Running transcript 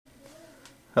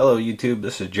Hello YouTube,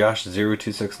 this is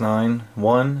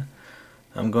Josh02691.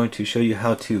 I'm going to show you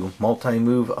how to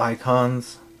multi-move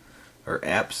icons or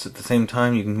apps at the same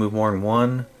time. You can move more than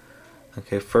one.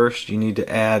 Okay, first you need to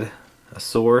add a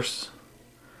source,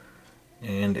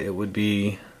 and it would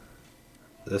be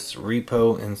this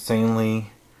repo insanely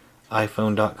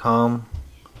iphone.com.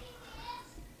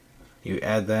 You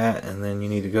add that, and then you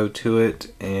need to go to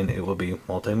it, and it will be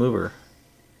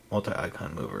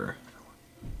multi-icon mover.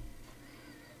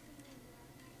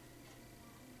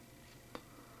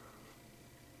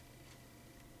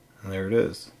 And there it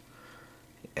is.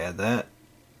 You add that.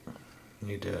 You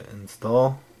need to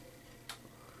install.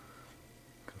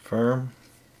 Confirm.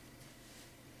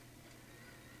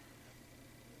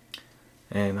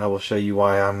 And I will show you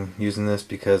why I'm using this,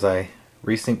 because I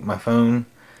resynced my phone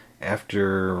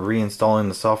after reinstalling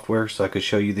the software so I could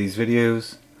show you these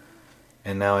videos,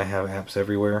 and now I have apps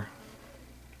everywhere,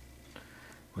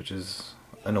 which is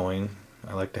annoying.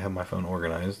 I like to have my phone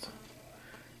organized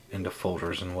into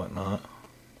folders and whatnot,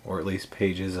 or at least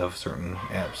pages of certain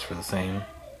apps for the same.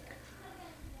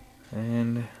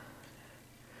 And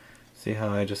see how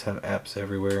I just have apps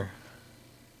everywhere?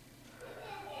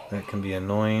 That can be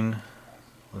annoying.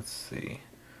 Let's see,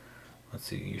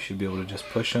 you should be able to just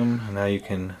push them, and now you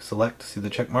can select, see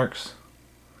the check marks?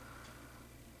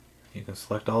 You can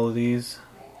select all of these,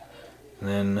 and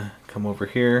then come over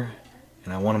here,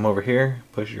 and I want them over here.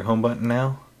 Push your home button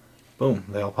now. Boom,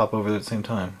 they all pop over at the same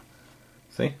time.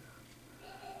 See?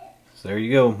 So there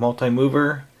you go,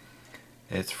 multi-mover.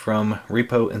 It's from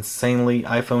repo insanely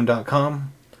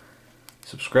iphone.com.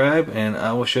 Subscribe, and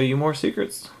I will show you more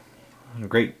secrets.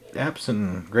 Great apps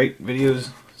and great videos.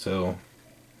 So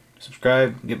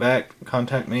subscribe, get back,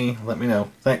 contact me, let me know.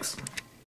 Thanks.